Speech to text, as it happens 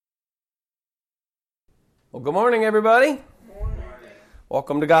Well, good morning, everybody. Good morning.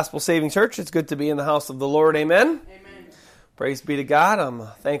 Welcome to Gospel Saving Church. It's good to be in the house of the Lord. Amen. Amen. Praise be to God. I'm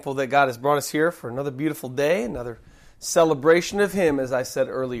thankful that God has brought us here for another beautiful day, another celebration of Him, as I said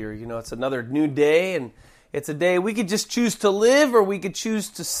earlier. You know, it's another new day, and it's a day we could just choose to live, or we could choose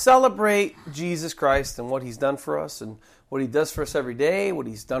to celebrate Jesus Christ and what He's done for us, and what He does for us every day, what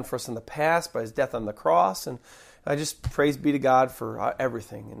He's done for us in the past by His death on the cross. And I just praise be to God for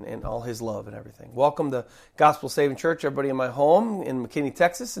everything and all His love and everything. Welcome to Gospel Saving Church, everybody in my home in McKinney,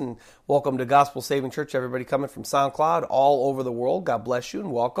 Texas, and welcome to Gospel Saving Church, everybody coming from SoundCloud all over the world. God bless you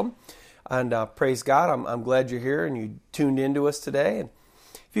and welcome. And praise God, I'm glad you're here and you tuned into us today. And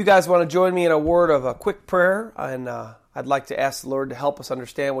if you guys want to join me in a word of a quick prayer, and I'd like to ask the Lord to help us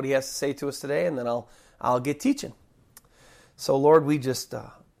understand what He has to say to us today, and then I'll get teaching. So Lord, we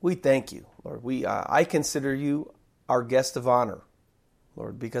thank you, Lord. I consider you our guest of honor,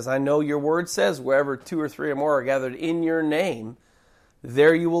 Lord, because I know your word says wherever two or three or more are gathered in your name,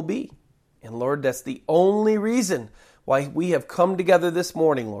 there you will be. And Lord, that's the only reason why we have come together this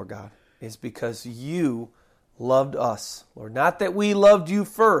morning, Lord God, is because you loved us, Lord. Not that we loved you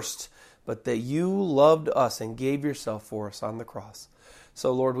first, but that you loved us and gave yourself for us on the cross.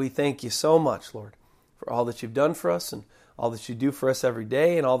 So Lord, we thank you so much, Lord, for all that you've done for us and all that you do for us every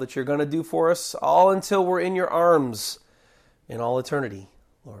day, and all that you're going to do for us all until we're in your arms in all eternity.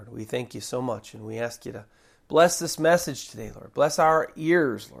 Lord, we thank you so much, and we ask you to bless this message today, Lord. Bless our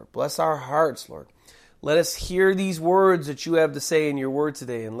ears, Lord. Bless our hearts, Lord. Let us hear these words that you have to say in your word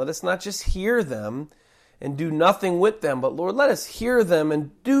today, and let us not just hear them and do nothing with them, but Lord, let us hear them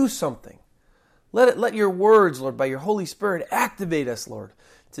and do something. Let your words, Lord, by your Holy Spirit, activate us, Lord,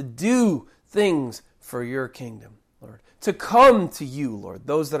 to do things for your kingdom, Lord. To come to you, Lord,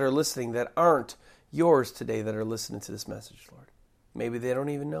 those that are listening that aren't yours today that are listening to this message, Lord. Maybe they don't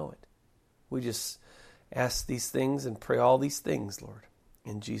even know it. We just ask these things and pray all these things, Lord,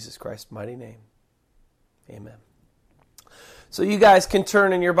 in Jesus Christ's mighty name. Amen. So you guys can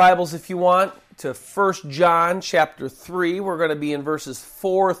turn in your Bibles if you want to 1 John chapter 3. We're going to be in verses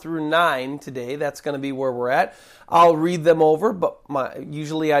 4 through 9 today. That's going to be where we're at. I'll read them over, but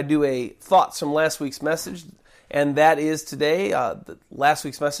usually I do a thoughts from last week's message. And that is today, last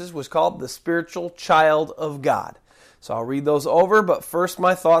week's message was called The Spiritual Child of God. So I'll read those over, but first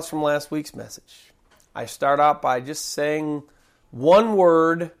my thoughts from last week's message. I start out by just saying one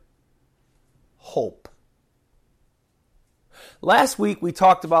word: hope. Last week we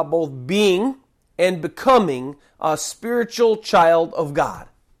talked about both being and becoming a spiritual child of God,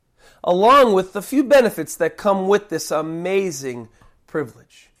 along with the few benefits that come with this amazing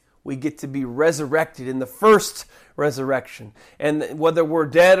privilege. We get to be resurrected in the first resurrection. And whether we're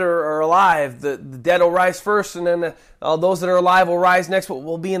dead or alive, the dead will rise first, and then those that are alive will rise next, but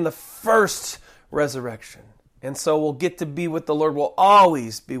we'll be in the first resurrection. And so we'll get to be with the Lord. We'll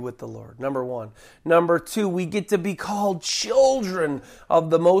always be with the Lord, number one. Number two, we get to be called children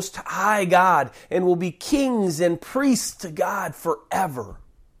of the Most High God, and we'll be kings and priests to God forever.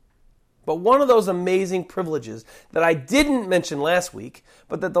 But one of those amazing privileges that I didn't mention last week,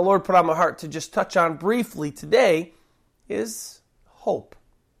 but that the Lord put on my heart to just touch on briefly today, is hope.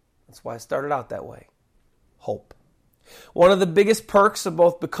 That's why I started out that way. Hope. One of the biggest perks of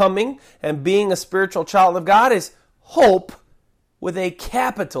both becoming and being a spiritual child of God is hope with a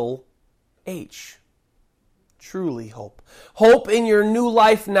capital H. Truly hope. Hope in your new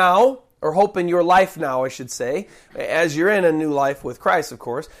life now, or hope in your life now, I should say, as you're in a new life with Christ, of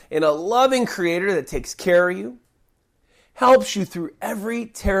course, in a loving Creator that takes care of you, helps you through every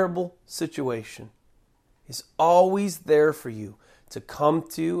terrible situation, is always there for you to come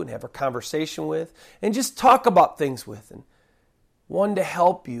to and have a conversation with, and just talk about things with, and one to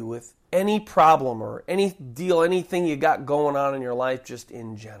help you with any problem or any deal, anything you got going on in your life, just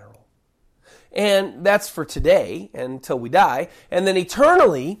in general. And that's for today until we die, and then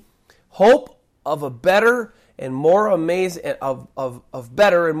eternally, hope of a better and more amazing of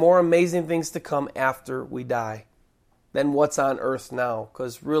better and more amazing things to come after we die than what's on earth now.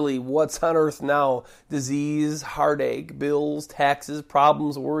 Because really, what's on earth now? Disease, heartache, bills, taxes,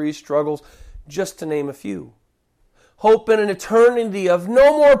 problems, worries, struggles, just to name a few. Hope in an eternity of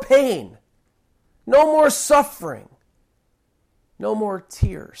no more pain, no more suffering, no more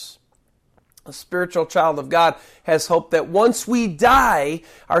tears. A spiritual child of God has hope that once we die,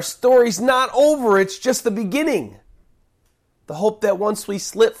 our story's not over, it's just the beginning. The hope that once we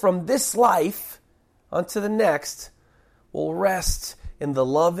slip from this life onto the next, we'll rest in the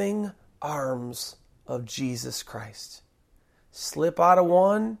loving arms of Jesus Christ. Slip out of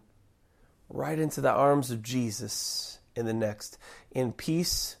one, right into the arms of Jesus in the next, in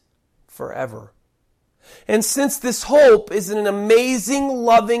peace forever. And since this hope is an amazing,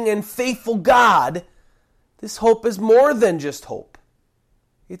 loving, and faithful God, this hope is more than just hope.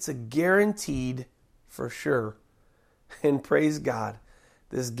 It's a guaranteed for sure. And praise God,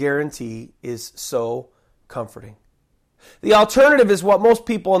 this guarantee is so comforting. The alternative is what most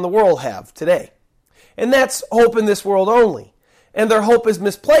people in the world have today. And that's hope in this world only. And their hope is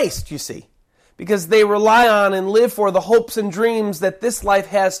misplaced, you see, because they rely on and live for the hopes and dreams that this life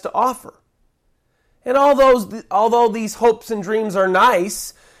has to offer. And although these hopes and dreams are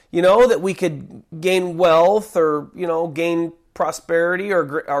nice, that we could gain wealth or, gain prosperity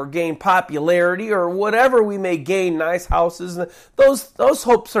or gain popularity or whatever we may gain, nice houses, those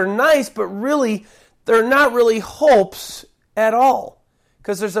hopes are nice, but really, they're not really hopes at all,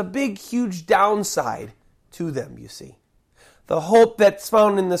 because there's a big, huge downside to them, you see. The hope that's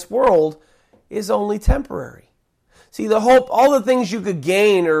found in this world is only temporary. See, the hope, all the things you could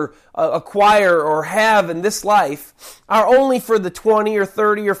gain or acquire or have in this life are only for the 20 or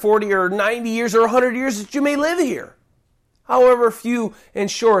 30 or 40 or 90 years or 100 years that you may live here. However few and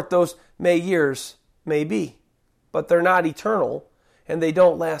short those years may be. But they're not eternal, and they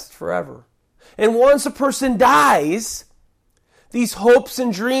don't last forever. And once a person dies, these hopes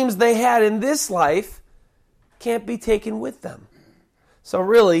and dreams they had in this life can't be taken with them. So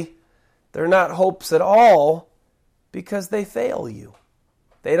really, they're not hopes at all, because they fail you.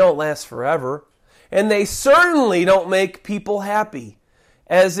 They don't last forever. And they certainly don't make people happy,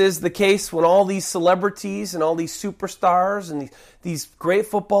 as is the case when all these celebrities and all these superstars and these great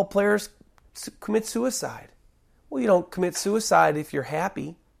football players commit suicide. Well, you don't commit suicide if you're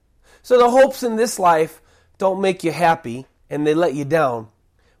happy. So the hopes in this life don't make you happy, and they let you down.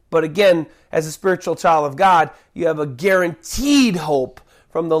 But again, as a spiritual child of God, you have a guaranteed hope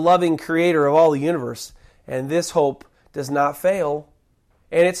from the loving creator of all the universe. And this hope does not fail.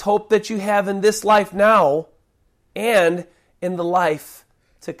 And it's hope that you have in this life now and in the life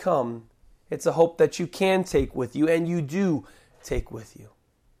to come. It's a hope that you can take with you, and you do take with you.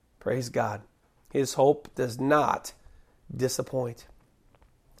 Praise God. His hope does not disappoint.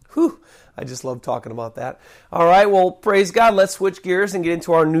 Whew, I just love talking about that. All right, well, praise God. Let's switch gears and get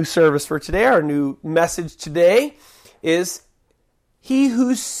into our new service for today. Our new message today is, he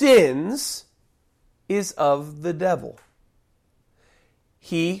who sins is of the devil.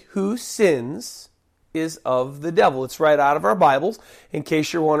 He who sins is of the devil. It's right out of our Bibles, in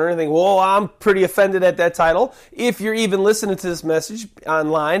case you're wondering, think, well, I'm pretty offended at that title. If you're even listening to this message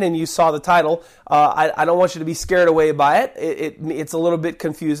online and you saw the title, I don't want you to be scared away by it. It's a little bit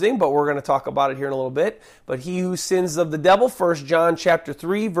confusing, but we're going to talk about it here in a little bit. But he who sins of the devil, 1 John chapter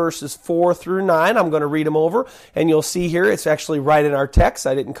 3, verses 4 through 9. I'm going to read them over, and you'll see here, it's actually right in our text.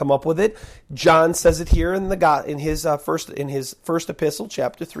 I didn't come up with it. John says it here in his first epistle,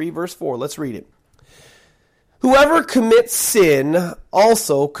 chapter 3, verse 4. Let's read it. Whoever commits sin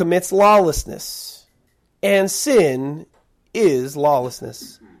also commits lawlessness, and sin is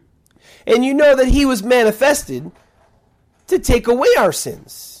lawlessness. And you know that he was manifested to take away our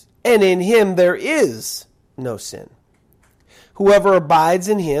sins, and in him there is no sin. Whoever abides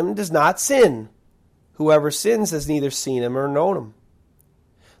in him does not sin. Whoever sins has neither seen him or known him.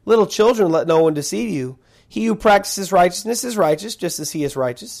 Little children, let no one deceive you. He who practices righteousness is righteous, just as he is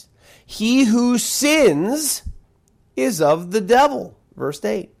righteous. He who sins is of the devil. Verse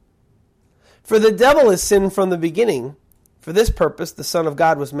 8. For the devil has sinned from the beginning. For this purpose the Son of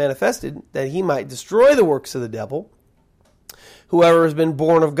God was manifested, that he might destroy the works of the devil. Whoever has been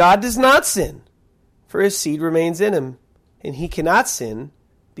born of God does not sin, for his seed remains in him, and he cannot sin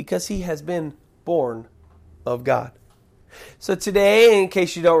because he has been born of God. So today, in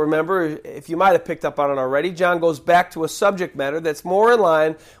case you don't remember, if you might have picked up on it already, John goes back to a subject matter that's more in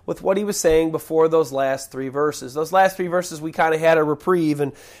line with what he was saying before those last three verses. Those last three verses, we kind of had a reprieve,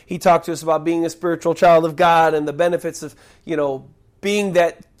 and he talked to us about being a spiritual child of God and the benefits of, being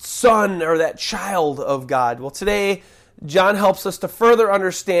that son or that child of God. Well, today, John helps us to further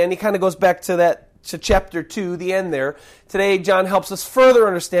understand. He kind of goes back to chapter 2, the end there. Today, John helps us further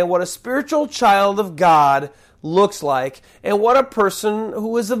understand what a spiritual child of God looks like and what a person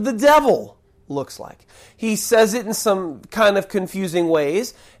who is of the devil looks like. He says it in some kind of confusing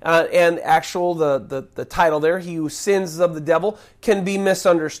ways, and the title there, he who sins of the devil, can be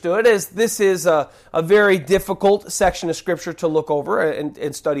misunderstood, as this is a very difficult section of Scripture to look over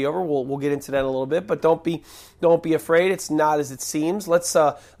and study over. We'll get into that in a little bit, but don't be afraid. It's not as it seems. Let's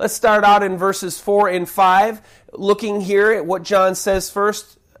start out in verses 4 and 5, looking here at what John says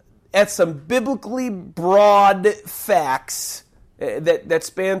first, at some biblically broad facts that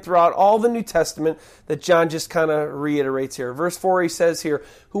span throughout all the New Testament that John just kind of reiterates here. Verse 4, he says here,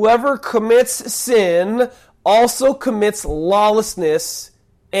 whoever commits sin also commits lawlessness,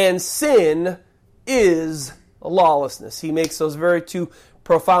 and sin is lawlessness. He makes those very two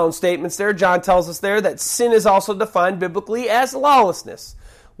profound statements there. John tells us there that sin is also defined biblically as lawlessness.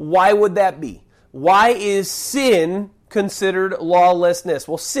 Why would that be? Why is sin considered lawlessness?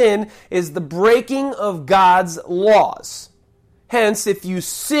 Well, sin is the breaking of God's laws. Hence, if you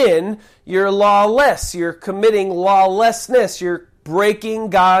sin, you're lawless. You're committing lawlessness. You're breaking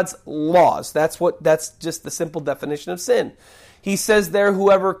God's laws. That's just the simple definition of sin. He says there,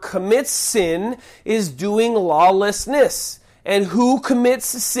 whoever commits sin is doing lawlessness. And who commits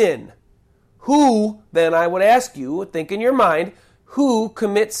sin? Who, then I would ask you, think in your mind, who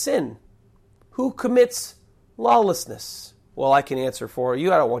commits sin? Who commits lawlessness? Well, I can answer for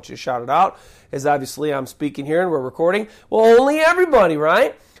you. I don't want you to shout it out, as obviously I'm speaking here and we're recording. Well, only everybody,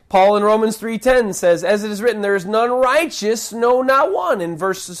 right? Paul in Romans 3:10 says, as it is written, there is none righteous, no, not one. In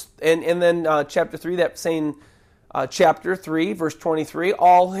verses, and then chapter 3, that same chapter 3, verse 23,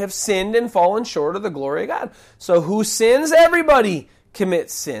 all have sinned and fallen short of the glory of God. So who sins? Everybody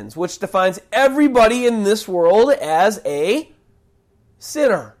commits sins, which defines everybody in this world as a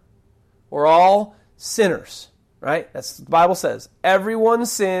sinner. We're all sinners, right? That's what the Bible says. Everyone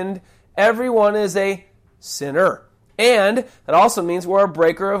sinned. Everyone is a sinner. And that also means we're a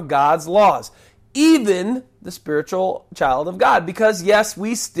breaker of God's laws. Even the spiritual child of God. Because yes,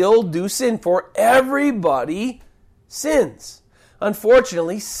 we still do sin, for everybody sins.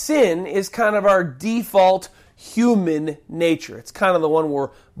 Unfortunately, sin is kind of our default human nature. It's kind of the one we're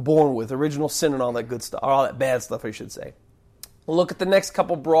born with. Original sin and all that good stuff. All that bad stuff, I should say. We'll look at the next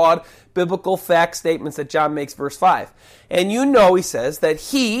couple broad biblical fact statements that John makes, verse 5. And you know, he says, that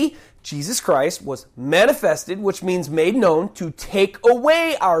he, Jesus Christ, was manifested, which means made known, to take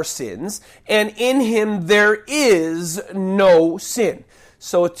away our sins, and in him there is no sin.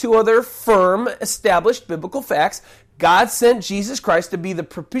 So two other firm, established biblical facts. God sent Jesus Christ to be the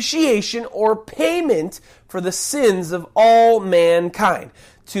propitiation or payment for the sins of all mankind,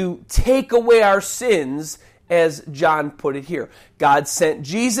 to take away our sins, as John put it here. God sent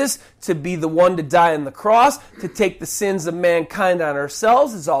Jesus to be the one to die on the cross, to take the sins of mankind on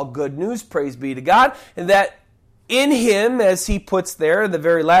ourselves. It's all good news, praise be to God. And that in him, as he puts there, the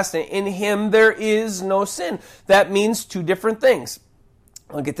very last name, in him there is no sin. That means two different things.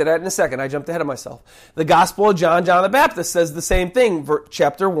 I'll get to that in a second. I jumped ahead of myself. The Gospel of John, John the Baptist says the same thing.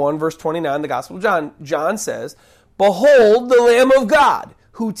 Chapter 1, verse 29, the Gospel of John. John says, behold the Lamb of God,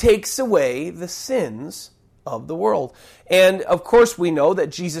 who takes away the sins of the world. And of course we know that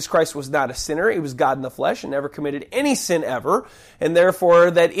Jesus Christ was not a sinner. He was God in the flesh and never committed any sin ever. And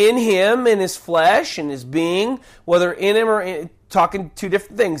therefore that in him, in his flesh, in his being, whether in him or talking two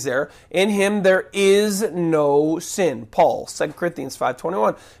different things there, in him there is no sin. Paul, 2 Corinthians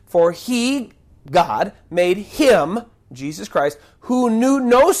 5:21. For he, God, made him, Jesus Christ, who knew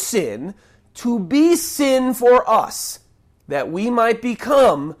no sin, to be sin for us, that we might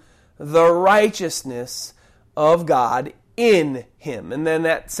become the righteousness of God in him. And then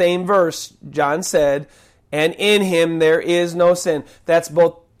that same verse, John said, and in him there is no sin. That's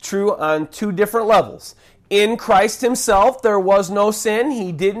both true on two different levels. In Christ himself, there was no sin.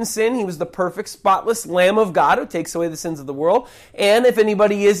 He didn't sin. He was the perfect, spotless Lamb of God who takes away the sins of the world. And if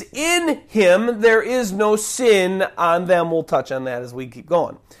anybody is in him, there is no sin on them. We'll touch on that as we keep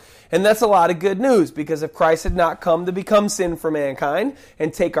going. And that's a lot of good news, because if Christ had not come to become sin for mankind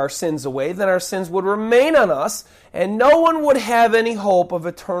and take our sins away, then our sins would remain on us, and no one would have any hope of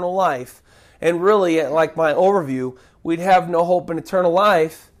eternal life. And really, like my overview, we'd have no hope in eternal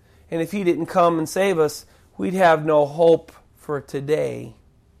life, and if he didn't come and save us, we'd have no hope for today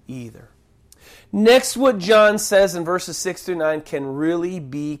either. Next, what John says in verses 6 through 9 can really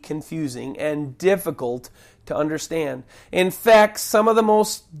be confusing and difficult to understand. In fact, some of the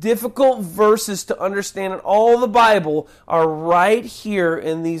most difficult verses to understand in all the Bible are right here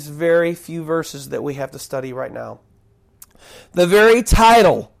in these very few verses that we have to study right now. The very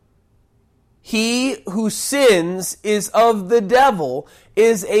title, "He who sins is of the devil,"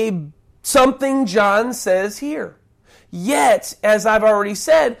 is something John says here. Yet, as I've already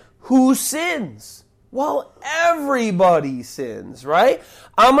said, who sins? Well, everybody sins, right?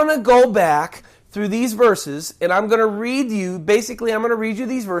 I'm going to go back through these verses, and I'm going to read you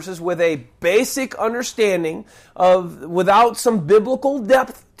these verses with a basic understanding of, without some biblical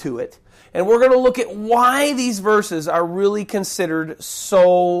depth to it, And we're going to look at why these verses are really considered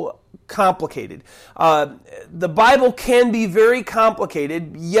so complicated. The Bible can be very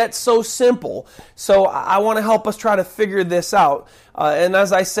complicated, yet so simple. So I want to help us try to figure this out. And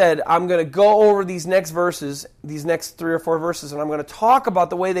as I said, I'm going to go over these next verses, these next 3 or 4 verses, and I'm going to talk about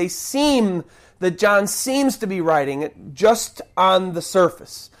the way they seem, that John seems to be writing it just on the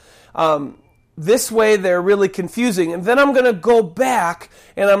surface. This way they're really confusing. And then I'm going to go back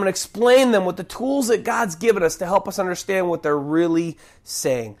and I'm going to explain them with the tools that God's given us to help us understand what they're really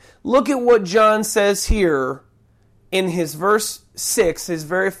saying. Look at what John says here in his verse 6, his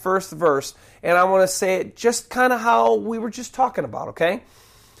very first verse. And I want to say it just kind of how we were just talking about, okay?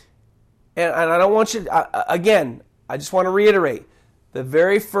 And I don't want you, again, I just want to reiterate. The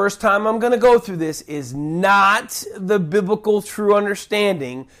very first time I'm going to go through this is not the biblical true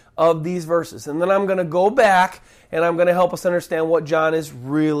understanding of these verses. And then I'm going to go back and I'm going to help us understand what John is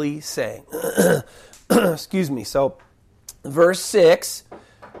really saying. Excuse me. So, verse 6,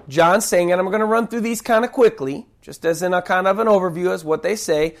 John's saying, and I'm going to run through these kind of quickly, just as in a kind of an overview as what they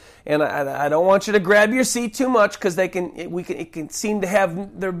say. And I don't want you to grab your seat too much because it can seem to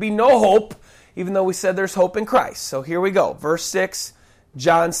have there be no hope, even though we said there's hope in Christ. So here we go. Verse 6,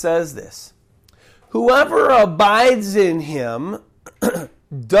 John says this: whoever abides in him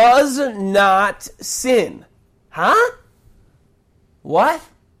does not sin. Huh? What?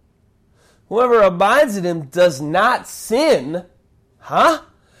 Whoever abides in him does not sin. Huh?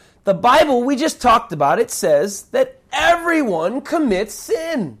 The Bible, we just talked about, it says that everyone commits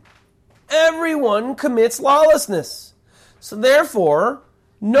sin. Everyone commits lawlessness. So therefore,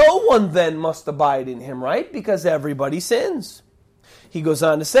 no one then must abide in him, right? Because everybody sins. He goes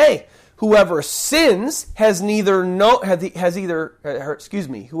on to say, whoever sins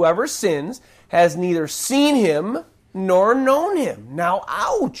whoever sins has neither seen him nor known him. Now,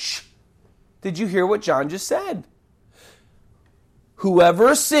 ouch! Did you hear what John just said?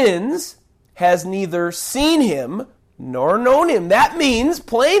 Whoever sins has neither seen him nor known him. That means,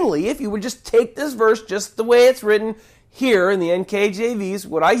 plainly, if you would just take this verse just the way it's written here in the NKJV is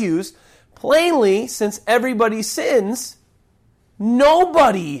what I use, plainly, since everybody sins,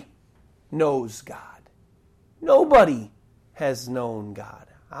 nobody knows God. Nobody has known God.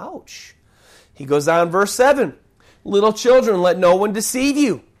 Ouch. He goes on, verse 7. Little children, let no one deceive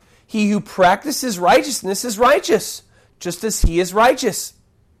you. He who practices righteousness is righteous, just as he is righteous.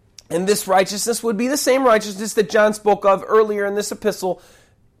 And this righteousness would be the same righteousness that John spoke of earlier in this epistle,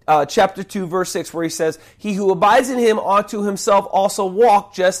 chapter 2, verse 6, where he says, he who abides in him ought to himself also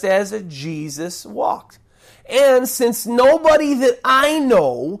walk just as Jesus walked. And since nobody that I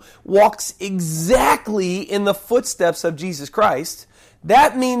know walks exactly in the footsteps of Jesus Christ,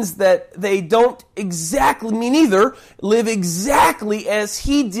 that means that they don't exactly, me neither, live exactly as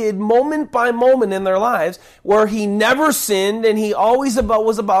he did moment by moment in their lives, where he never sinned and he always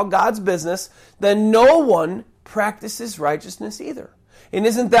was about God's business, then no one practices righteousness either. And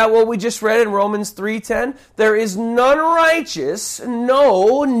isn't that what we just read in Romans 3:10? There is none righteous,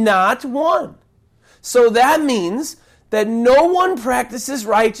 no, not one. So that means that no one practices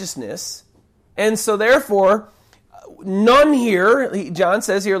righteousness, and so therefore, none here, John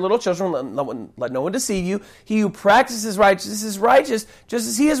says here, little children, let no one deceive you. He who practices righteousness is righteous, just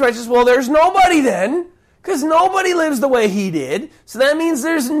as he is righteous. Well, there's nobody then, because nobody lives the way he did. So that means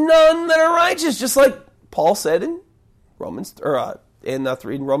there's none that are righteous, just like Paul said in Romans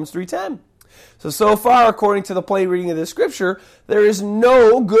 3:10. So far, according to the plain reading of the scripture, there is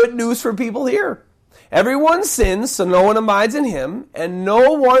no good news for people here. Everyone sins, so no one abides in him, and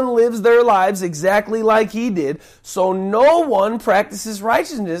no one lives their lives exactly like he did, so no one practices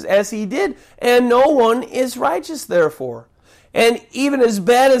righteousness as he did, and no one is righteous, therefore. And even as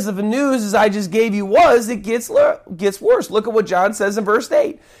bad as the news as I just gave you was, it gets worse. Look at what John says in verse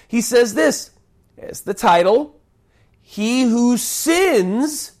 8. He says this, as the title, he who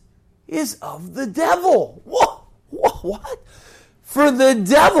sins is of the devil. What? For the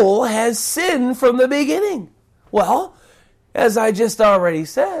devil has sinned from the beginning. Well, as I just already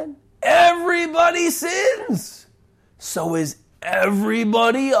said, everybody sins. So is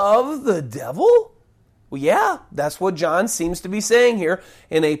everybody of the devil? Well, yeah, that's what John seems to be saying here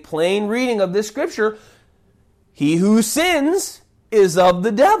in a plain reading of this scripture. He who sins is of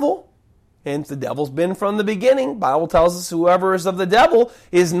the devil. And the devil's been from the beginning. The Bible tells us whoever is of the devil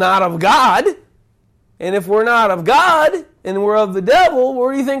is not of God. And if we're not of God and we're of the devil,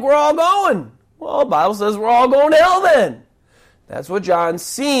 where do you think we're all going? Well, the Bible says we're all going to hell then. That's what John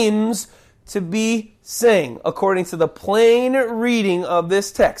seems to be saying, according to the plain reading of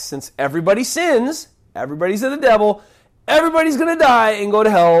this text. Since everybody sins, everybody's of the devil, everybody's going to die and go to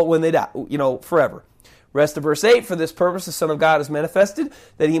hell when they die, forever. Rest of verse 8, for this purpose the Son of God is manifested,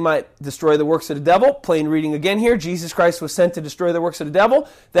 that he might destroy the works of the devil. Plain reading again here, Jesus Christ was sent to destroy the works of the devil.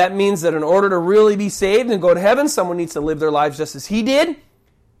 That means that in order to really be saved and go to heaven, someone needs to live their lives just as he did,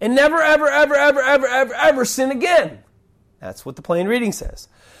 and never, ever, ever, ever, ever, ever, ever sin again. That's what the plain reading says.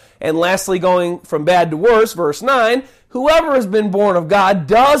 And lastly, going from bad to worse, verse 9, whoever has been born of God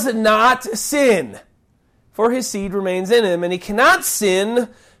does not sin, for his seed remains in him, and he cannot sin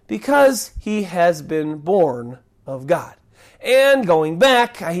because he has been born of God. And going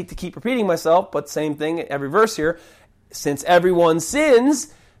back, I hate to keep repeating myself, but same thing every verse here. Since everyone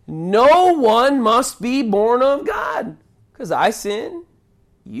sins, no one must be born of God. Because I sin,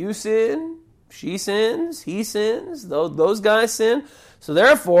 you sin, she sins, he sins, those guys sin. So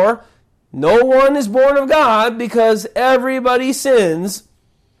therefore, no one is born of God because everybody sins.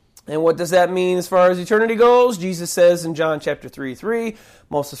 And what does that mean as far as eternity goes? Jesus says in John chapter 3:3,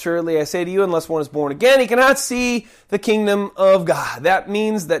 most assuredly I say to you, unless one is born again, he cannot see the kingdom of God. That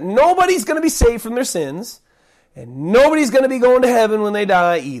means that nobody's going to be saved from their sins, and nobody's going to be going to heaven when they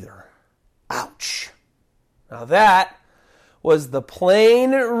die either. Ouch. Now that was the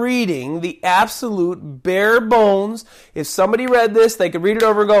plain reading, the absolute bare bones. If somebody read this, they could read it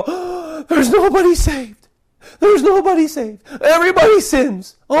over and go, oh, there's nobody saved. There's nobody saved. Everybody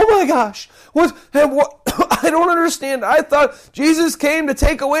sins. Oh my gosh. What? I don't understand. I thought Jesus came to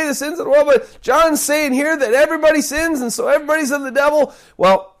take away the sins of the world, but John's saying here that everybody sins and so everybody's of the devil.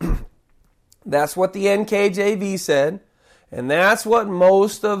 Well, that's what the NKJV said, and that's what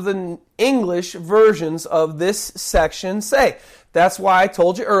most of the English versions of this section say. That's why I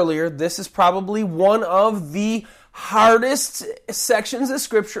told you earlier, this is probably one of the hardest sections of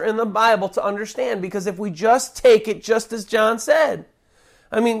Scripture in the Bible to understand, because if we just take it just as John said,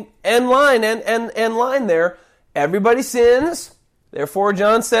 end line there, everybody sins, therefore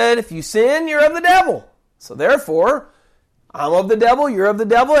John said, if you sin, you're of the devil. So therefore, I'm of the devil, you're of the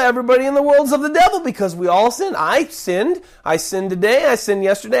devil, everybody in the world's of the devil, because we all sin. I sinned today, I sinned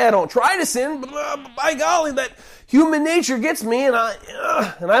yesterday, I don't try to sin, but by golly, that human nature gets me, and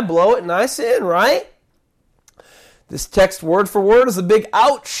I blow it, and I sin, right? This text, word for word, is a big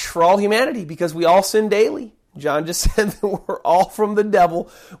ouch for all humanity because we all sin daily. John just said that we're all from the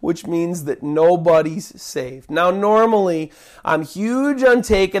devil, which means that nobody's saved. Now, normally, I'm huge on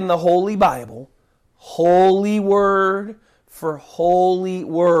taking the Holy Bible, holy word for holy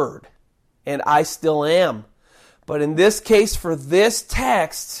word, and I still am. But in this case, for this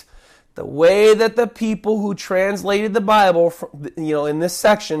text, the way that the people who translated the Bible, in this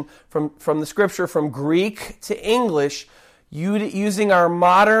section from the Scripture from Greek to English, using our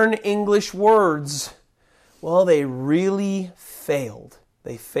modern English words, well, they really failed.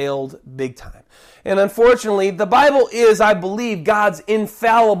 They failed big time. And unfortunately, the Bible is, I believe, God's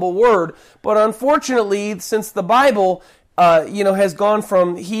infallible word. But unfortunately, since the Bible has gone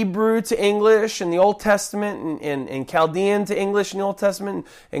from Hebrew to English in the Old Testament and Chaldean to English in the Old Testament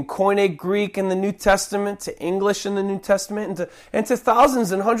and Koine Greek in the New Testament to English in the New Testament and to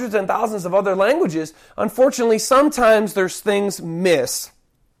thousands and hundreds and thousands of other languages, unfortunately, sometimes there's things missed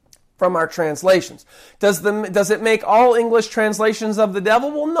from our translations. Does it make all English translations of the devil?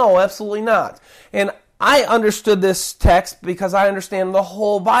 Well, no, absolutely not. And I understood this text because I understand the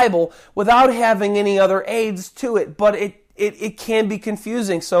whole Bible without having any other aids to it, but it can be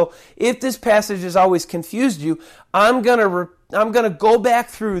confusing. So if this passage has always confused you, I'm gonna go back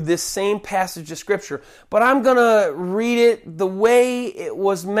through this same passage of Scripture, but I'm gonna read it the way it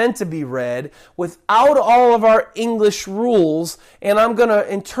was meant to be read, without all of our English rules, and I'm gonna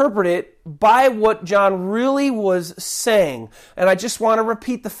interpret it by what John really was saying. And I just want to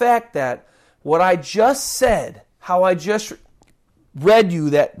repeat the fact that what I just said, how I just read you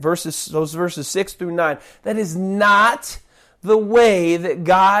those verses 6 through 9, that is not the way that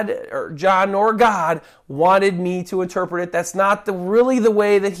God, or John nor God, wanted me to interpret it. That's not really the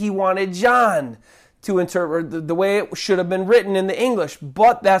way that he wanted John to interpret, the way it should have been written in the English.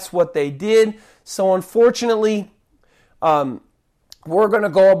 But that's what they did. So unfortunately, we're going to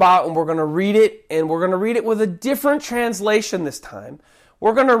go about and we're going to read it, and we're going to read it with a different translation this time.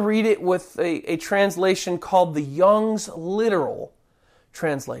 We're going to read it with a translation called the Young's Literal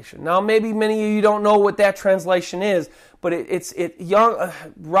Translation. Now, maybe many of you don't know what that translation is, but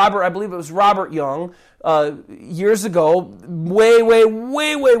Robert, I believe it was Robert Young, years ago,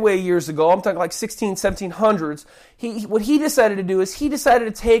 way years ago, I'm talking like 1700s, what he decided to do is he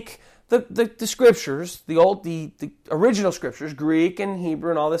decided to take the scriptures, the original scriptures, Greek and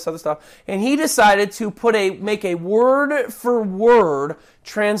Hebrew and all this other stuff, and he decided to make a word for word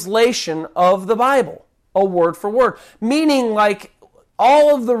translation of the Bible. a word for word. Meaning, like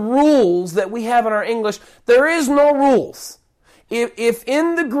all of the rules that we have in our English, there is no rules. If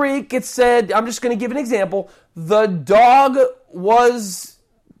in the Greek it said, I'm just going to give an example, the dog was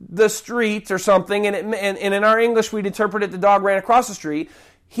the street or something, and in our English we'd interpret it, the dog ran across the street,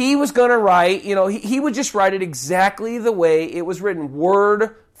 he was going to write, he would just write it exactly the way it was written,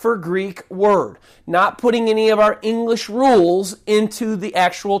 word for Greek word, not putting any of our English rules into the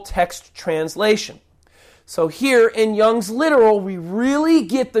actual text translation. So here in Young's Literal, we really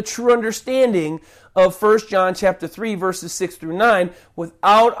get the true understanding of 1 John chapter 3, verses 6 through 9,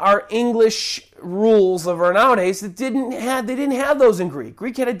 without our English rules of our nowadays. They didn't have those in Greek.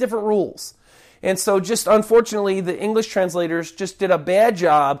 Greek had different rules. And so just unfortunately, the English translators just did a bad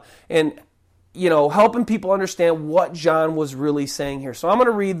job in helping people understand what John was really saying here. So I'm going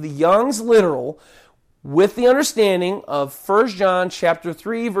to read the Young's Literal with the understanding of 1 John chapter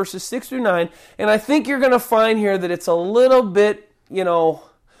 3, verses 6 through 9. And I think you're going to find here that it's a little bit,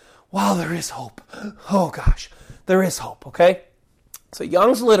 wow, there is hope. Oh gosh, there is hope, okay? So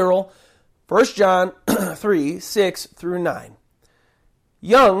Young's Literal, 1 John 3, 6 through 9.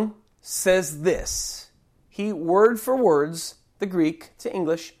 Young says this. He word for words the Greek to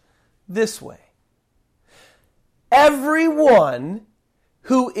English this way. Everyone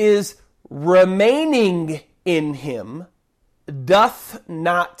who is remaining in him doth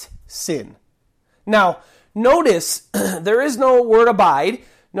not sin. Now, notice there is no word abide.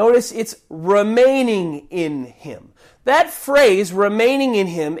 Notice it's remaining in him. That phrase, remaining in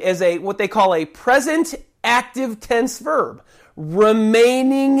him, is what they call a present active tense verb.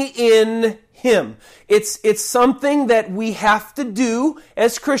 Remaining in him. It's something that we have to do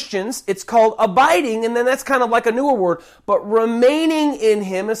as Christians. It's called abiding, and then that's kind of like a newer word. But remaining in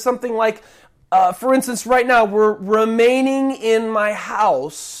him is something like, for instance, right now we're remaining in my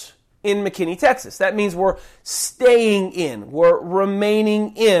house in McKinney, Texas. That means we're staying in. We're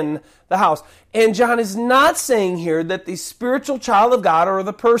remaining in the house. And John is not saying here that the spiritual child of God or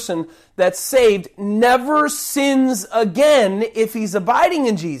the person that's saved never sins again if he's abiding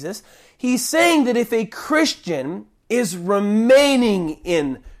in Jesus. He's saying that if a Christian is remaining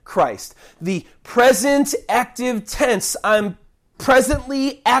in Christ, the present active tense, I'm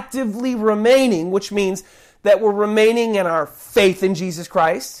presently actively remaining, which means that we're remaining in our faith in Jesus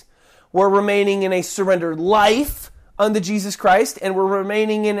Christ. We're remaining in a surrendered life unto Jesus Christ, and we're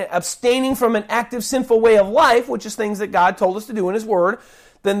remaining in abstaining from an active sinful way of life, which is things that God told us to do in His Word.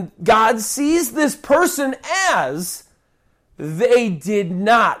 Then God sees this person as they did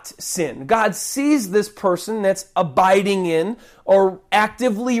not sin. God sees this person that's abiding in or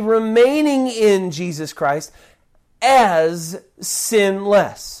actively remaining in Jesus Christ as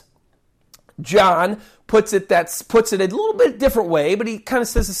sinless. John puts it a little bit different way, but he kind of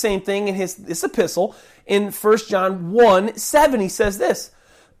says the same thing in this epistle. In 1 John 1:7, he says this,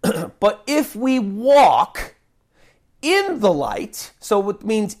 but if we walk in the light, so it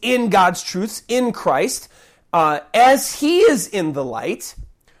means in God's truths, in Christ, as He is in the light,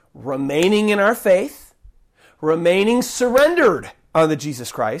 remaining in our faith, remaining surrendered unto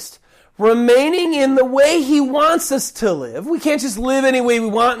Jesus Christ, remaining in the way He wants us to live. We can't just live any way we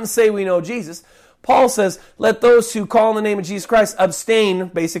want and say we know Jesus. Paul says, let those who call on the name of Jesus Christ abstain,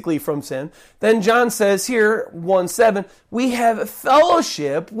 basically, from sin. Then John says here, 1:7, we have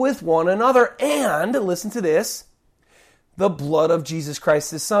fellowship with one another, and, listen to this, the blood of Jesus Christ,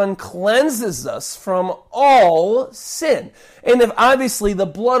 His Son, cleanses us from all sin. And if obviously the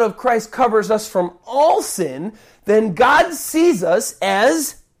blood of Christ covers us from all sin, then God sees us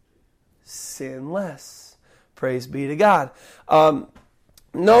as sinless. Praise be to God.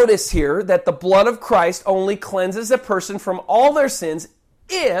 Notice here that the blood of Christ only cleanses a person from all their sins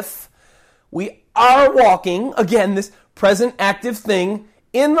if we are walking, again, this present active thing,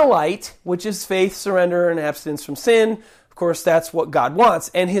 in the light, which is faith, surrender, and abstinence from sin. Of course, that's what God wants.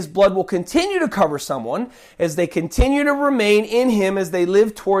 And His blood will continue to cover someone as they continue to remain in Him as they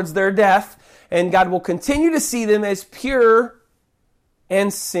live towards their death. And God will continue to see them as pure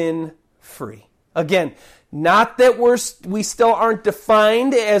and sin-free. Again, not that we still aren't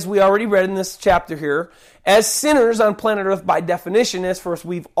defined, as we already read in this chapter here, as sinners on planet Earth by definition, as first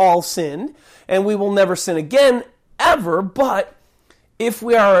we've all sinned, and we will never sin again, ever, but if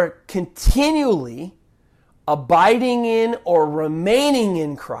we are continually abiding in or remaining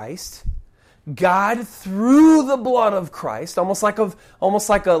in Christ, God, through the blood of Christ, almost like a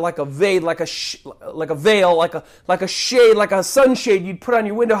veil, like a shade, like a sunshade you'd put on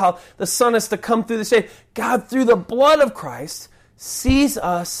your window, how the sun is to come through the shade. God, through the blood of Christ, sees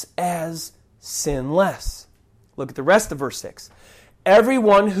us as sinless. Look at the rest of verse 6.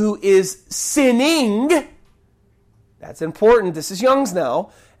 everyone who is sinning, that's important, this is Young's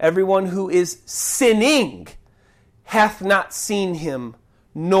now, everyone who is sinning hath not seen him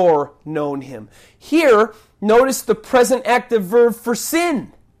nor known him. Here, notice the present active verb for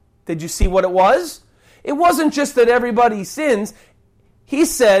sin. Did you see what it was? It wasn't just that everybody sins. He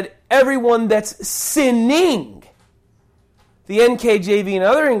said everyone that's sinning. The NKJV and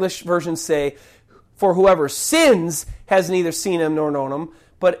other English versions say, for whoever sins has neither seen him nor known him,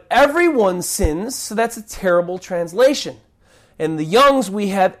 but everyone sins, so that's a terrible translation. In the Young's, we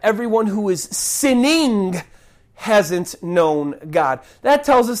have everyone who is sinning hasn't known God. That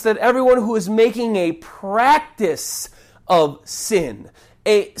tells us that everyone who is making a practice of sin,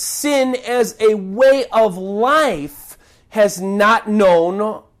 a sin as a way of life, has not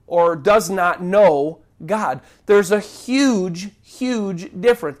known or does not know God. There's a huge, huge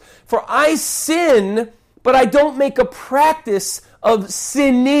difference. For I sin, but I don't make a practice of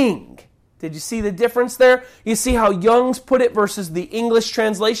sinning. Did you see the difference there? You see how Young's put it versus the English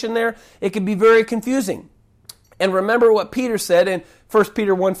translation there? It can be very confusing. And remember what Peter said in 1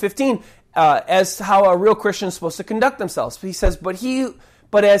 Peter 1:15 as how a real Christian is supposed to conduct themselves. He says,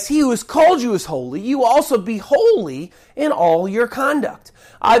 But as he who has called you is holy, you also be holy in all your conduct.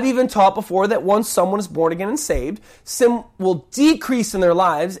 I've even taught before that once someone is born again and saved, sin will decrease in their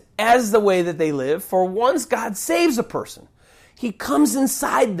lives as the way that they live. For once God saves a person, he comes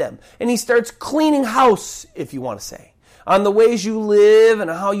inside them and he starts cleaning house, if you want to say, on the ways you live and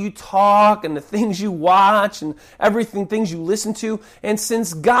how you talk and the things you watch and things you listen to. And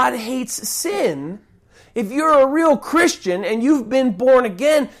since God hates sin, if you're a real Christian and you've been born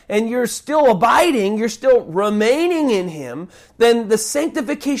again and you're still abiding, you're still remaining in Him, then the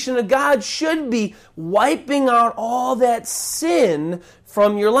sanctification of God should be wiping out all that sin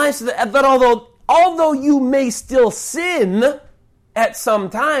from your life. So that although you may still sin at some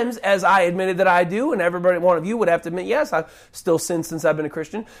times, as I admitted that I do, and everybody, one of you would have to admit, yes, I've still sinned since I've been a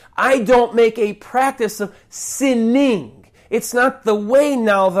Christian, I don't make a practice of sinning. It's not the way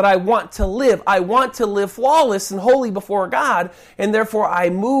now that I want to live. I want to live flawless and holy before God, and therefore I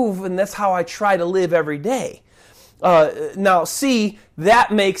move, and that's how I try to live every day. Now, see,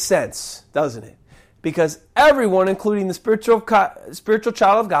 that makes sense, doesn't it? Because everyone, including the spiritual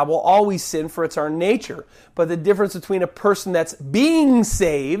child of God, will always sin, for it's our nature. But the difference between a person that's being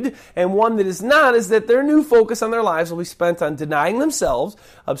saved and one that is not is that their new focus on their lives will be spent on denying themselves,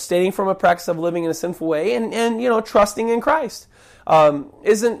 abstaining from a practice of living in a sinful way, and trusting in Christ.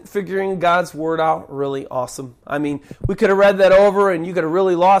 Isn't figuring God's Word out really awesome? I mean, we could have read that over and you could have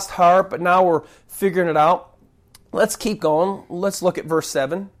really lost heart, but now we're figuring it out. Let's keep going. Let's look at verse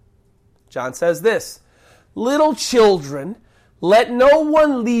 7. John says this, "Little children, let no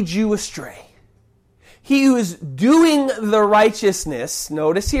one lead you astray. He who is doing the righteousness,"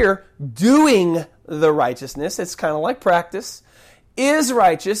 notice here, doing the righteousness, it's kind of like practice, "is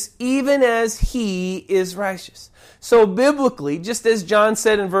righteous even as he is righteous." So biblically, just as John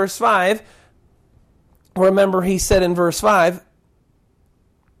said in verse 5, remember he said in verse 5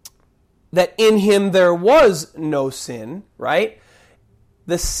 that in him there was no sin, right?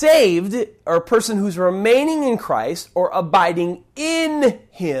 The saved, or a person who's remaining in Christ or abiding in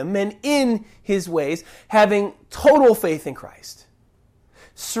Him and in His ways, having total faith in Christ,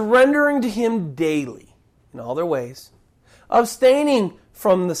 surrendering to Him daily in all their ways, abstaining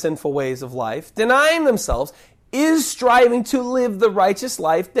from the sinful ways of life, denying themselves, is striving to live the righteous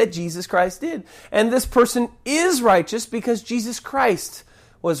life that Jesus Christ did. And this person is righteous because Jesus Christ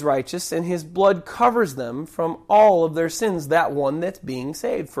was righteous, and His blood covers them from all of their sins, that one that's being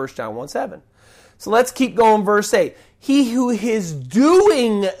saved, 1 John 1:7. So let's keep going, verse 8. He who is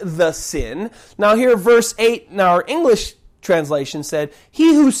doing the sin. Now here, verse 8, in our English translation said,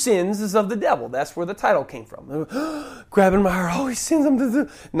 he who sins is of the devil. That's where the title came from. Grabbing my heart, he sins.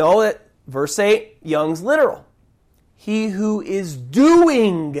 No, verse 8, Young's literal. He who is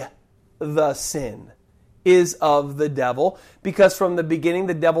doing the sin is of the devil, because from the beginning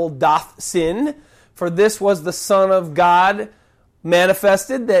the devil doth sin. For this was the Son of God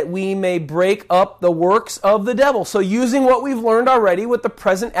manifested, that we may break up the works of the devil. So using what we've learned already with the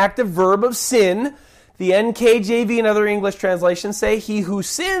present active verb of sin, the NKJV and other English translations say, he who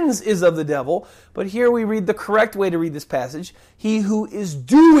sins is of the devil. But here we read the correct way to read this passage, he who is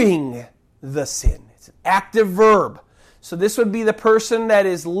doing the sin. It's an active verb. So this would be the person that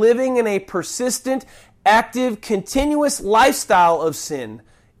is living in a persistent, active, continuous lifestyle of sin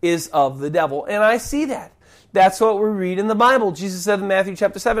is of the devil. And I see that. That's what we read in the Bible. Jesus said in Matthew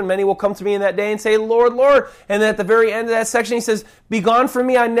chapter 7, many will come to me in that day and say, Lord, Lord. And then at the very end of that section he says, begone from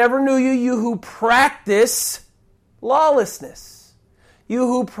me, I never knew you, you who practice lawlessness. You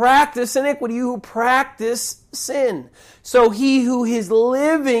who practice iniquity, you who practice sin. So he who is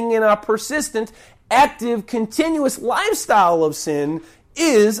living in a persistent, active, continuous lifestyle of sin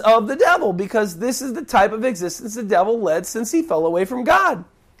is of the devil, because this is the type of existence the devil led since he fell away from God.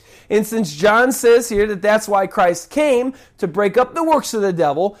 And since John says here that that's why Christ came, to break up the works of the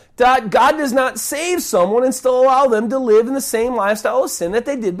devil, God does not save someone and still allow them to live in the same lifestyle of sin that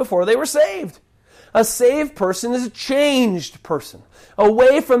they did before they were saved. A saved person is a changed person,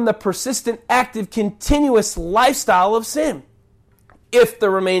 away from the persistent, active, continuous lifestyle of sin. If they're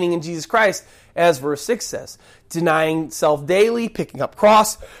remaining in Jesus Christ, as verse 6 says, denying self daily, picking up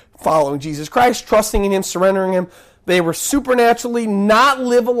cross, following Jesus Christ, trusting in Him, surrendering Him, they were supernaturally not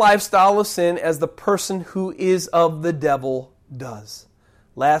live a lifestyle of sin as the person who is of the devil does.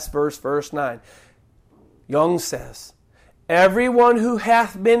 Last verse, verse 9. Young says, everyone who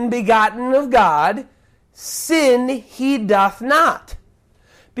hath been begotten of God, sin he doth not,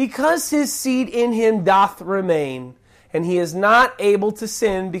 because his seed in him doth remain, and he is not able to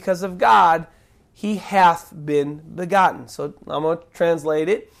sin because of God, he hath been begotten. So I'm going to translate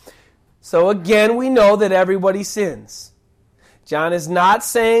it. So again, we know that everybody sins. John is not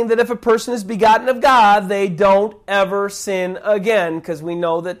saying that if a person is begotten of God, they don't ever sin again, because we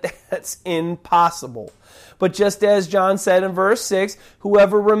know that that's impossible. But just as John said in verse 6,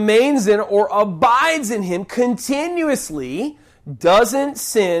 whoever remains in or abides in Him continuously doesn't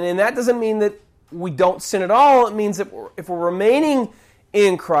sin. And that doesn't mean that we don't sin at all. It means that if we're remaining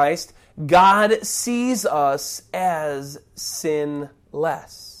in Christ, God sees us as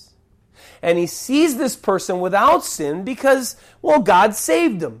sinless. And He sees this person without sin because, well, God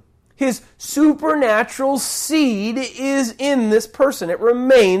saved him. His supernatural seed is in this person. It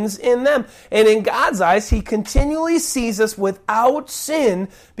remains in them. And in God's eyes, He continually sees us without sin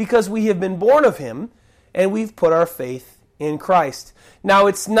because we have been born of Him and we've put our faith in Christ. Now,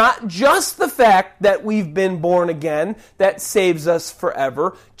 it's not just the fact that we've been born again that saves us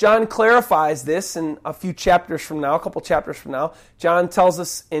forever. John clarifies this in a few chapters from now, a couple chapters from now. John tells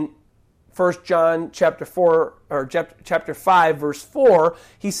us in 1 John chapter 4 or chapter 5 verse 4,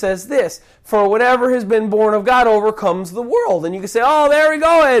 he says this, for whatever has been born of God overcomes the world. And you can say, oh, there we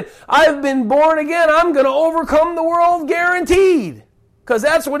go, Ed. I've been born again. I'm going to overcome the world guaranteed. Because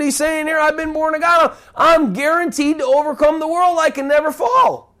that's what he's saying here. I've been born of God. I'm guaranteed to overcome the world. I can never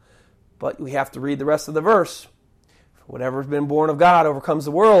fall. But we have to read the rest of the verse. For whatever has been born of God overcomes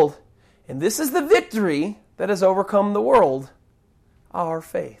the world. And this is the victory that has overcome the world, our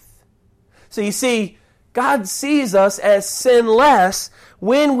faith. So you see, God sees us as sinless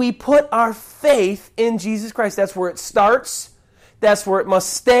when we put our faith in Jesus Christ. That's where it starts, that's where it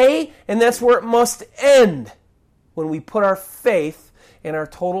must stay, and that's where it must end. When we put our faith and our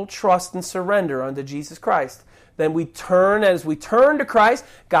total trust and surrender unto Jesus Christ. Then as we turn to Christ,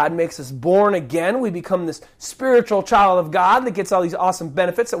 God makes us born again. We become this spiritual child of God that gets all these awesome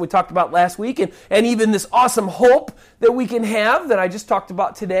benefits that we talked about last week, and even this awesome hope that we can have that I just talked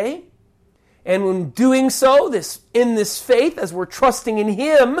about today. And when doing so, in this faith, as we're trusting in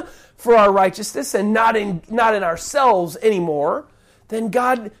Him for our righteousness and not in ourselves anymore, then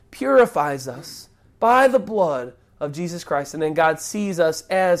God purifies us by the blood of Jesus Christ. And then God sees us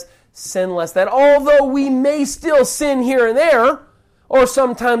as sinless. That although we may still sin here and there, or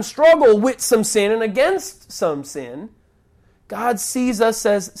sometimes struggle with some sin and against some sin, God sees us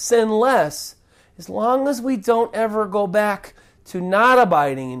as sinless as long as we don't ever go back to not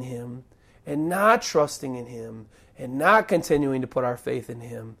abiding in Him and not trusting in Him, and not continuing to put our faith in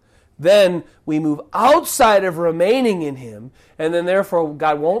Him. Then we move outside of remaining in Him, and then therefore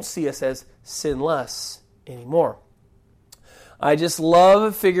God won't see us as sinless anymore. I just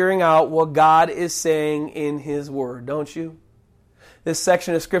love figuring out what God is saying in His Word, don't you? This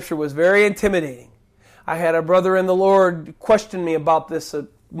section of Scripture was very intimidating. I had a brother in the Lord question me about this a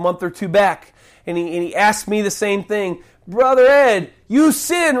month or two back, and he asked me the same thing. Brother Ed, you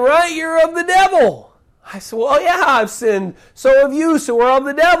sin, right? You're of the devil. I said, well, yeah, I've sinned. So have you, so we're of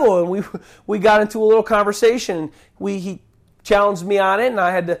the devil. And we got into a little conversation. He challenged me on it, and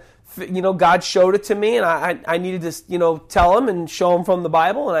I had to, God showed it to me, and I needed to, tell him and show him from the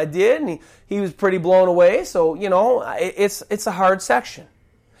Bible, and I did, and he was pretty blown away. So, it's a hard section.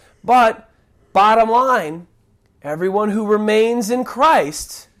 But, bottom line, everyone who remains in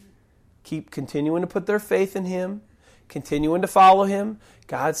Christ, keep continuing to put their faith in Him, continuing to follow Him.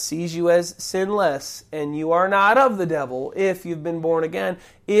 God sees you as sinless, and you are not of the devil if you've been born again,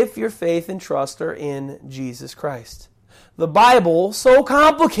 if your faith and trust are in Jesus Christ. The Bible, so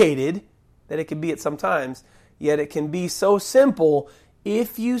complicated that it can be at some times, yet it can be so simple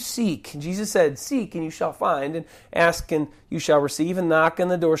If you seek, Jesus said, seek and you shall find, and ask and you shall receive, and knock and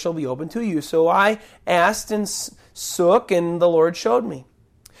the door shall be open to you. So I asked and sook, and the Lord showed me.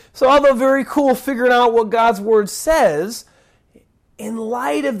 So although very cool figuring out what God's Word says, in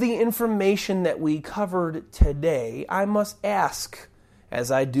light of the information that we covered today, I must ask,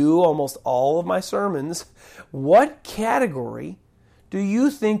 as I do almost all of my sermons, what category do you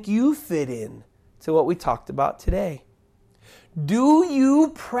think you fit in to what we talked about today? Do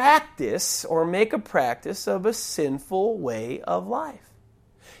you practice or make a practice of a sinful way of life?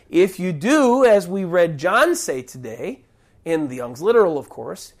 If you do, as we read John say today, in the Young's Literal, of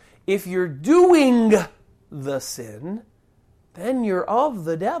course, if you're doing the sin, then you're of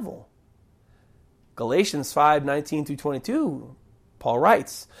the devil. Galatians 5:19-22, Paul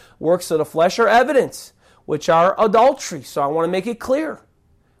writes, works of the flesh are evident, which are adultery. So I want to make it clear.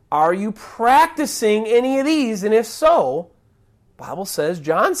 Are you practicing any of these? And if so, Bible says,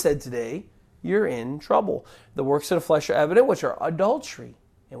 John said today, you're in trouble. The works of the flesh are evident, which are adultery.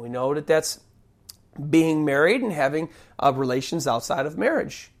 And we know that that's being married and having relations outside of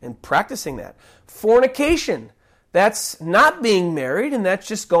marriage and practicing that. Fornication, that's not being married, and that's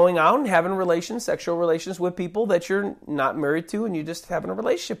just going out and having relations, sexual relations with people that you're not married to and you're just having a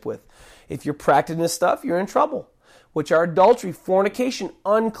relationship with. If you're practicing this stuff, you're in trouble, which are adultery, fornication,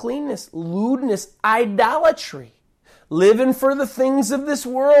 uncleanness, lewdness, idolatry. Living for the things of this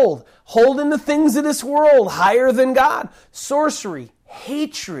world, holding the things of this world higher than God. Sorcery,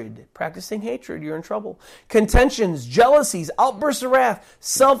 hatred, practicing hatred, you're in trouble. Contentions, jealousies, outbursts of wrath,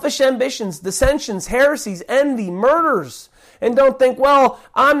 selfish ambitions, dissensions, heresies, envy, murders. And don't think, well,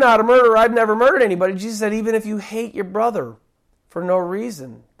 I'm not a murderer, I've never murdered anybody. Jesus said, even if you hate your brother for no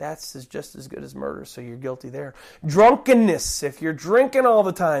reason, that's just as good as murder, so you're guilty there. Drunkenness, if you're drinking all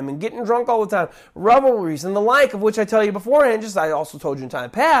the time and getting drunk all the time, revelries and the like, of which I tell you beforehand, just I also told you in time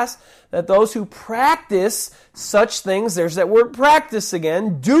past, that those who practice such things, there's that word practice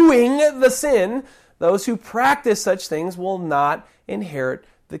again, doing the sin, those who practice such things will not inherit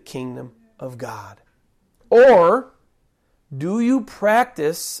the kingdom of God. Or, do you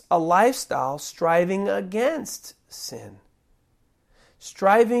practice a lifestyle striving against sin?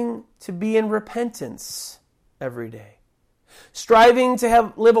 Striving to be in repentance every day. Striving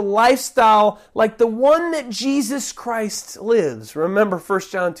to live a lifestyle like the one that Jesus Christ lives. Remember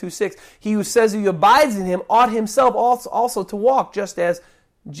 1 John 2:6. He who says he abides in him ought himself also to walk just as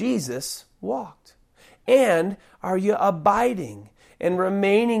Jesus walked. And are you abiding and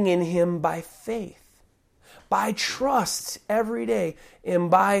remaining in him by faith, by trust every day, and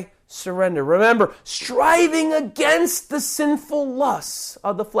by surrender? Remember, striving against the sinful lusts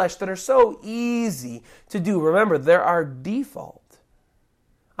of the flesh that are so easy to do. Remember, they're our default.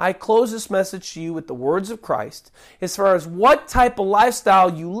 I close this message to you with the words of Christ as far as what type of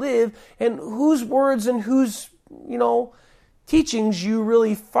lifestyle you live and whose words and whose, teachings you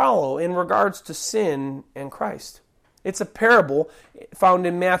really follow in regards to sin and Christ. It's a parable found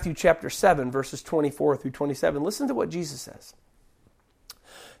in Matthew chapter 7, verses 24-27. Listen to what Jesus says.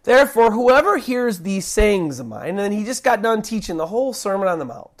 Therefore, whoever hears these sayings of mine, and then he just got done teaching the whole Sermon on the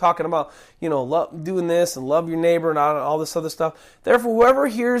Mount, talking about, doing this and love your neighbor and all this other stuff. Therefore, whoever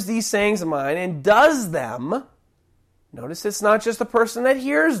hears these sayings of mine and does them, notice it's not just the person that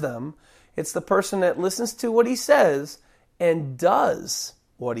hears them, it's the person that listens to what he says and does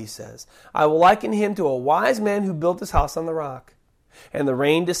what he says. I will liken him to a wise man who built his house on the rock. And the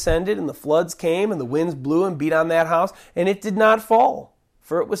rain descended, and the floods came, and the winds blew and beat on that house, and it did not fall,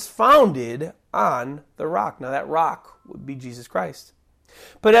 for it was founded on the rock. Now that rock would be Jesus Christ.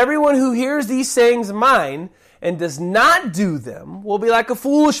 But everyone who hears these sayings of mine and does not do them will be like a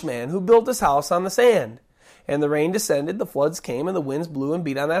foolish man who built his house on the sand. And the rain descended, the floods came, and the winds blew and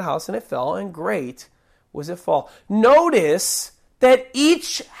beat on that house, and it fell, and great was it fall. Notice that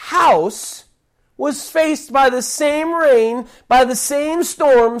each house was faced by the same rain, by the same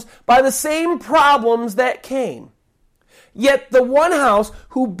storms, by the same problems that came. Yet the one house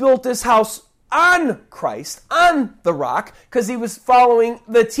who built this house on Christ, on the rock, because he was following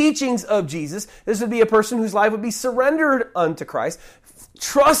the teachings of Jesus, this would be a person whose life would be surrendered unto Christ,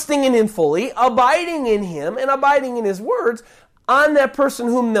 trusting in him fully, abiding in him, and abiding in his words. On that person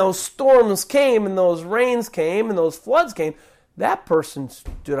whom those storms came, and those rains came, and those floods came, that person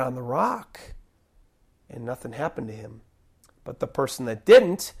stood on the rock, and nothing happened to him. But the person that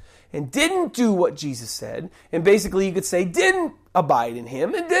didn't, and didn't do what Jesus said, and basically you could say didn't abide in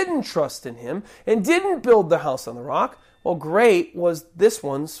him, and didn't trust in him, and didn't build the house on the rock, well, great was this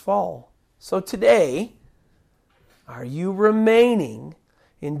one's fall. So today, are you remaining,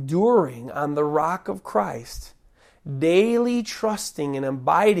 enduring on the rock of Christ, daily trusting and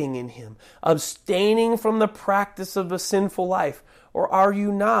abiding in Him, abstaining from the practice of a sinful life? Or are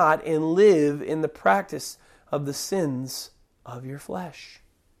you not and live in the practice of the sins of your flesh?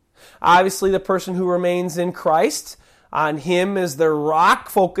 Obviously, the person who remains in Christ, on Him as their rock,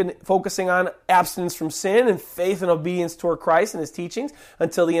 focusing on abstinence from sin and faith and obedience toward Christ and His teachings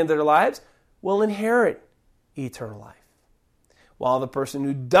until the end of their lives, will inherit eternal life. While the person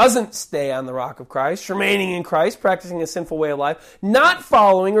who doesn't stay on the rock of Christ, remaining in Christ, practicing a sinful way of life, not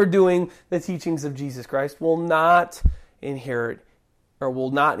following or doing the teachings of Jesus Christ, will not inherit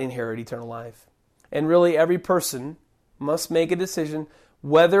eternal life. And really, every person must make a decision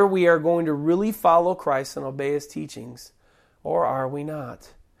whether we are going to really follow Christ and obey His teachings, or are we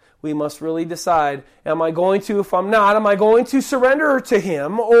not. We must really decide, am I going to, if I'm not, am I going to surrender to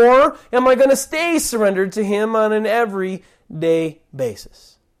Him, or am I going to stay surrendered to Him on an everyday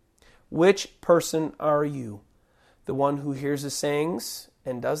basis? Which person are you? The one who hears His sayings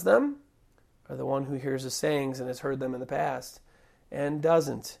and does them, or the one who hears His sayings and has heard them in the past and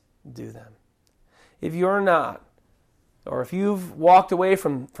doesn't do them? If you're not, or if you've walked away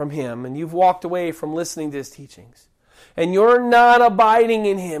from Him and you've walked away from listening to His teachings, and you're not abiding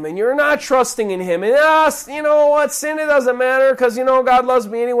in Him, and you're not trusting in Him, and you know what, sin, it doesn't matter because, God loves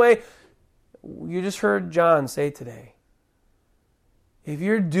me anyway. You just heard John say today, if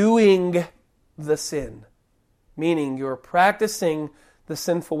you're doing the sin, meaning you're practicing the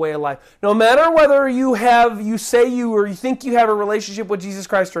sinful way of life, no matter whether you think you have a relationship with Jesus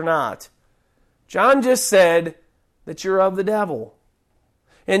Christ or not, John just said that you're of the devil.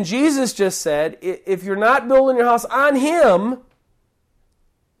 And Jesus just said, if you're not building your house on Him,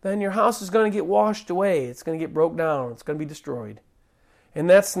 then your house is going to get washed away. It's going to get broke down. It's going to be destroyed. And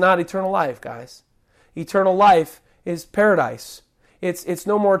that's not eternal life, guys. Eternal life is paradise. It's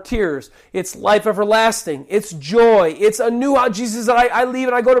no more tears. It's life everlasting. It's joy. It's a new house. Jesus said, I leave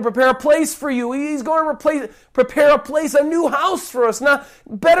and I go to prepare a place for you. He's going to prepare a place, a new house for us, not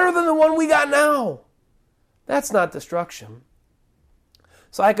better than the one we got now. That's not destruction.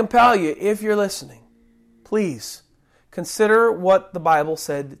 So I compel you, if you're listening, please consider what the Bible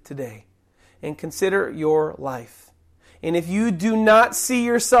said today and consider your life. And if you do not see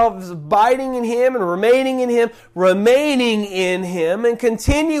yourself as abiding in Him and remaining in Him and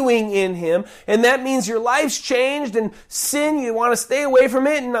continuing in Him, and that means your life's changed and sin, you want to stay away from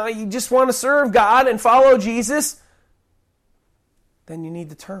it and you just want to serve God and follow Jesus, then you need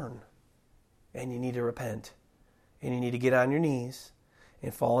to turn and you need to repent and you need to get on your knees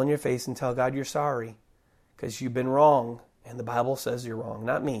and fall on your face and tell God you're sorry because you've been wrong and the Bible says you're wrong,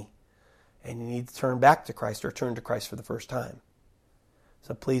 not me. And you need to turn back to Christ or turn to Christ for the first time.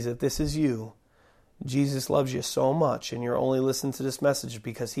 So please, if this is you, Jesus loves you so much and you're only listening to this message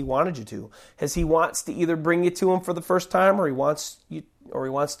because He wanted you to. As He wants to either bring you to Him for the first time or He wants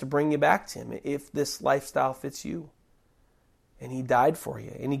to bring you back to Him if this lifestyle fits you. And He died for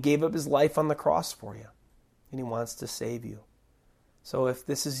you and He gave up His life on the cross for you. And He wants to save you. So if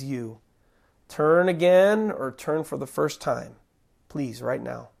this is you, turn again or turn for the first time. Please, right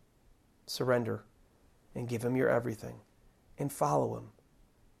now, surrender and give Him your everything and follow Him.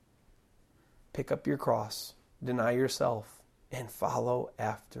 Pick up your cross, deny yourself, and follow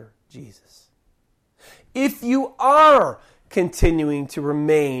after Jesus. If you are continuing to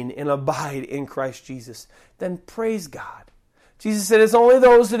remain and abide in Christ Jesus, then praise God. Jesus said it's only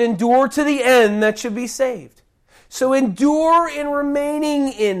those that endure to the end that should be saved. So endure in remaining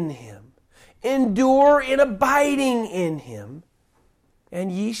in Him. Endure in abiding in Him, and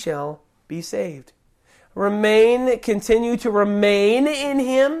ye shall be saved. Continue to remain in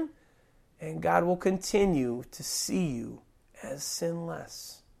Him, and God will continue to see you as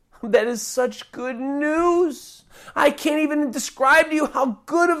sinless. That is such good news. I can't even describe to you how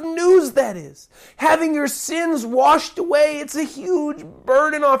good of news that is. Having your sins washed away, it's a huge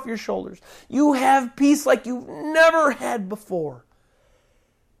burden off your shoulders. You have peace like you've never had before.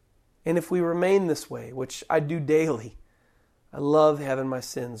 And if we remain this way, which I do daily, I love having my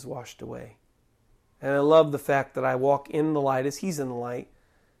sins washed away. And I love the fact that I walk in the light as He's in the light,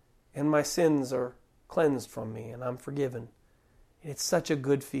 and my sins are cleansed from me, and I'm forgiven. It's such a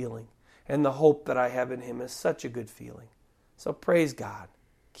good feeling. And the hope that I have in Him is such a good feeling. So praise God.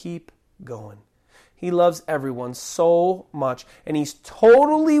 Keep going. He loves everyone so much, and He's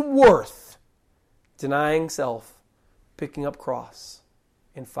totally worth denying self, picking up cross,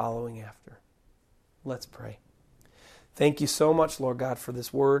 and following after. Let's pray. Thank you so much, Lord God, for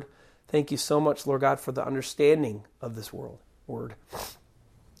this word. Thank you so much, Lord God, for the understanding of this word.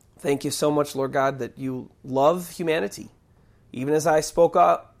 Thank you so much, Lord God, that you love humanity. Even as I spoke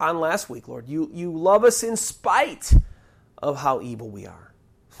on last week, Lord, you love us in spite of how evil we are.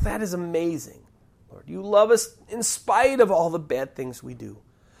 That is amazing, Lord. You love us in spite of all the bad things we do.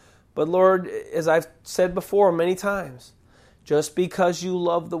 But Lord, as I've said before many times, just because you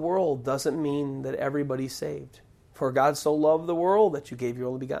love the world doesn't mean that everybody's saved. For God so loved the world that you gave your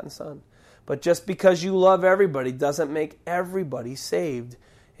only begotten Son. But just because you love everybody doesn't make everybody saved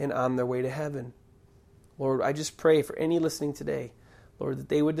and on their way to heaven. Lord, I just pray for any listening today, Lord, that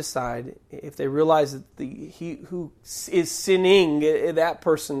they would decide, if they realize that he who is sinning, that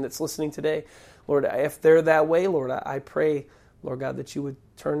person that's listening today, Lord, if they're that way, Lord, I pray, Lord God, that you would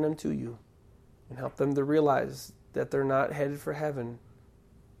turn them to you and help them to realize that they're not headed for heaven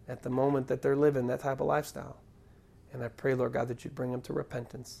at the moment that they're living that type of lifestyle. And I pray, Lord God, that you'd bring them to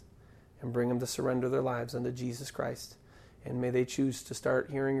repentance and bring them to surrender their lives unto Jesus Christ. And may they choose to start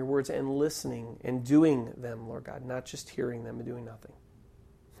hearing your words and listening and doing them, Lord God, not just hearing them and doing nothing.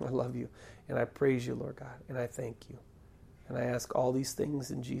 I love you, and I praise you, Lord God, and I thank you. And I ask all these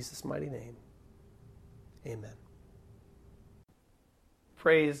things in Jesus' mighty name. Amen.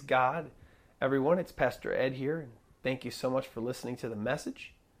 Praise God, everyone. It's Pastor Ed here, and thank you so much for listening to the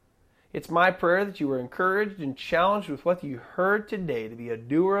message. It's my prayer that you were encouraged and challenged with what you heard today to be a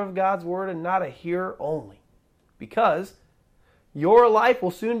doer of God's word and not a hearer only. Because your life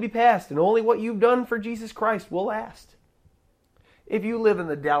will soon be past, and only what you've done for Jesus Christ will last. If you live in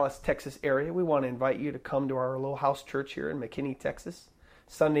the Dallas, Texas area, we want to invite you to come to our little house church here in McKinney, Texas.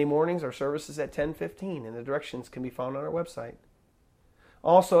 Sunday mornings, our service is at 10:15, and the directions can be found on our website.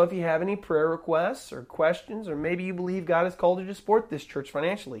 Also, if you have any prayer requests or questions, or maybe you believe God has called you to support this church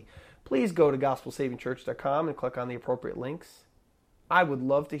financially, please go to gospelsavingchurch.com and click on the appropriate links. I would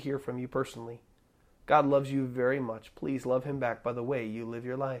love to hear from you personally. God loves you very much. Please love him back by the way you live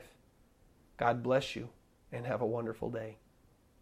your life. God bless you, and have a wonderful day.